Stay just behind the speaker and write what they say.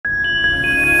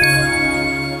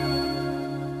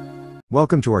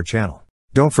Welcome to our channel.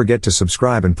 Don't forget to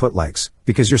subscribe and put likes,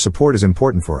 because your support is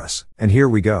important for us. And here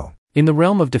we go. In the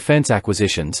realm of defense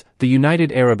acquisitions, the United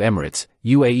Arab Emirates,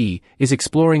 UAE, is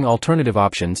exploring alternative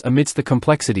options amidst the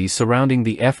complexities surrounding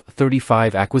the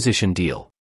F-35 acquisition deal.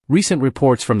 Recent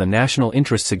reports from the national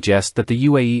interest suggest that the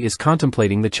UAE is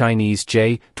contemplating the Chinese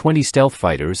J-20 stealth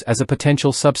fighters as a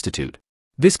potential substitute.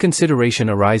 This consideration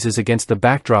arises against the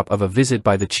backdrop of a visit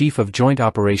by the Chief of Joint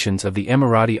Operations of the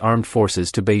Emirati Armed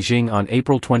Forces to Beijing on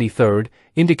April 23,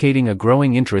 indicating a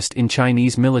growing interest in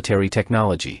Chinese military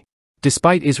technology.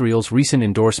 Despite Israel's recent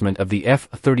endorsement of the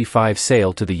F-35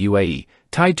 sale to the UAE,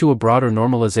 tied to a broader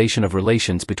normalization of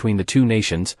relations between the two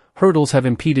nations, hurdles have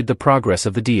impeded the progress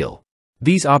of the deal.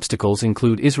 These obstacles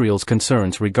include Israel's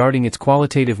concerns regarding its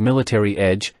qualitative military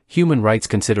edge, human rights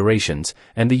considerations,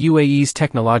 and the UAE's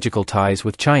technological ties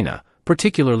with China,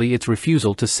 particularly its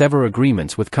refusal to sever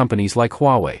agreements with companies like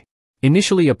Huawei.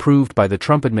 Initially approved by the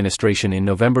Trump administration in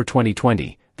November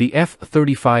 2020, the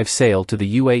F-35 sale to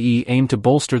the UAE aimed to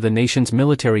bolster the nation's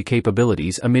military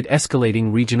capabilities amid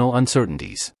escalating regional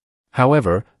uncertainties.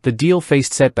 However, the deal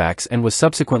faced setbacks and was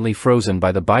subsequently frozen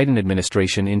by the Biden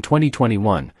administration in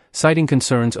 2021, citing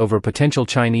concerns over potential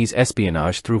Chinese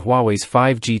espionage through Huawei's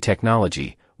 5G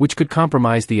technology, which could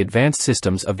compromise the advanced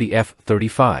systems of the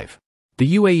F-35.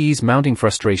 The UAE's mounting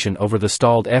frustration over the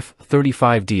stalled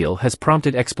F-35 deal has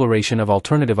prompted exploration of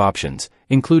alternative options,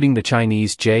 including the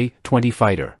Chinese J-20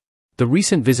 fighter. The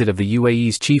recent visit of the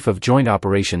UAE's Chief of Joint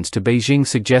Operations to Beijing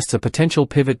suggests a potential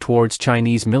pivot towards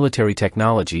Chinese military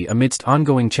technology amidst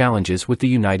ongoing challenges with the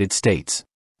United States.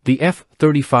 The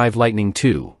F-35 Lightning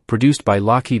II, produced by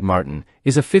Lockheed Martin,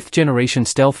 is a fifth-generation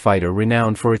stealth fighter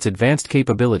renowned for its advanced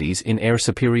capabilities in air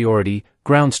superiority,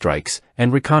 ground strikes,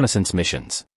 and reconnaissance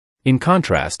missions. In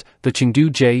contrast, the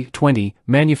Chengdu J-20,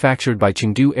 manufactured by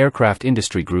Chengdu Aircraft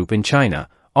Industry Group in China,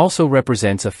 also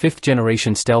represents a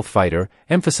fifth-generation stealth fighter,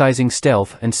 emphasizing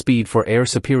stealth and speed for air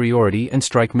superiority and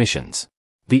strike missions.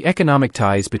 The economic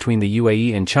ties between the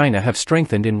UAE and China have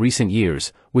strengthened in recent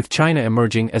years, with China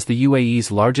emerging as the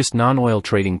UAE's largest non-oil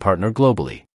trading partner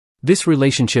globally. This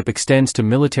relationship extends to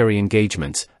military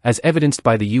engagements, as evidenced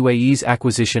by the UAE's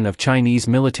acquisition of Chinese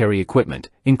military equipment,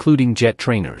 including jet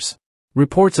trainers.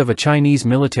 Reports of a Chinese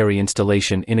military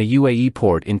installation in a UAE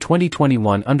port in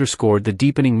 2021 underscored the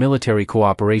deepening military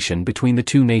cooperation between the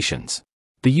two nations.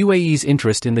 The UAE's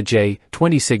interest in the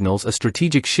J-20 signals a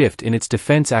strategic shift in its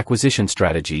defense acquisition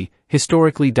strategy,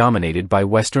 historically dominated by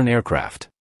Western aircraft.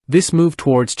 This move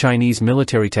towards Chinese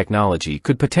military technology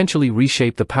could potentially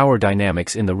reshape the power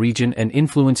dynamics in the region and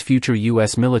influence future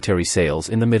U.S. military sales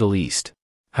in the Middle East.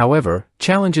 However,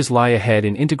 challenges lie ahead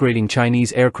in integrating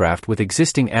Chinese aircraft with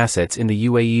existing assets in the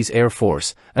UAE's Air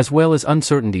Force, as well as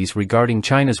uncertainties regarding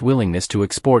China's willingness to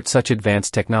export such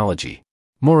advanced technology.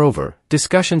 Moreover,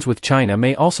 discussions with China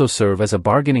may also serve as a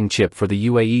bargaining chip for the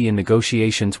UAE in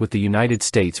negotiations with the United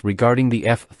States regarding the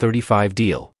F-35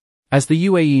 deal. As the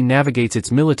UAE navigates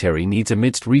its military needs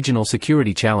amidst regional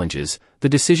security challenges, the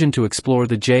decision to explore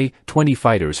the J-20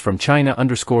 fighters from China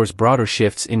underscores broader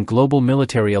shifts in global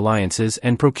military alliances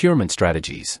and procurement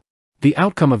strategies. The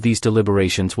outcome of these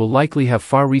deliberations will likely have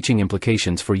far-reaching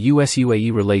implications for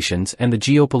US-UAE relations and the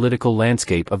geopolitical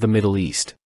landscape of the Middle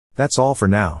East. That's all for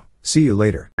now. See you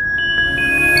later.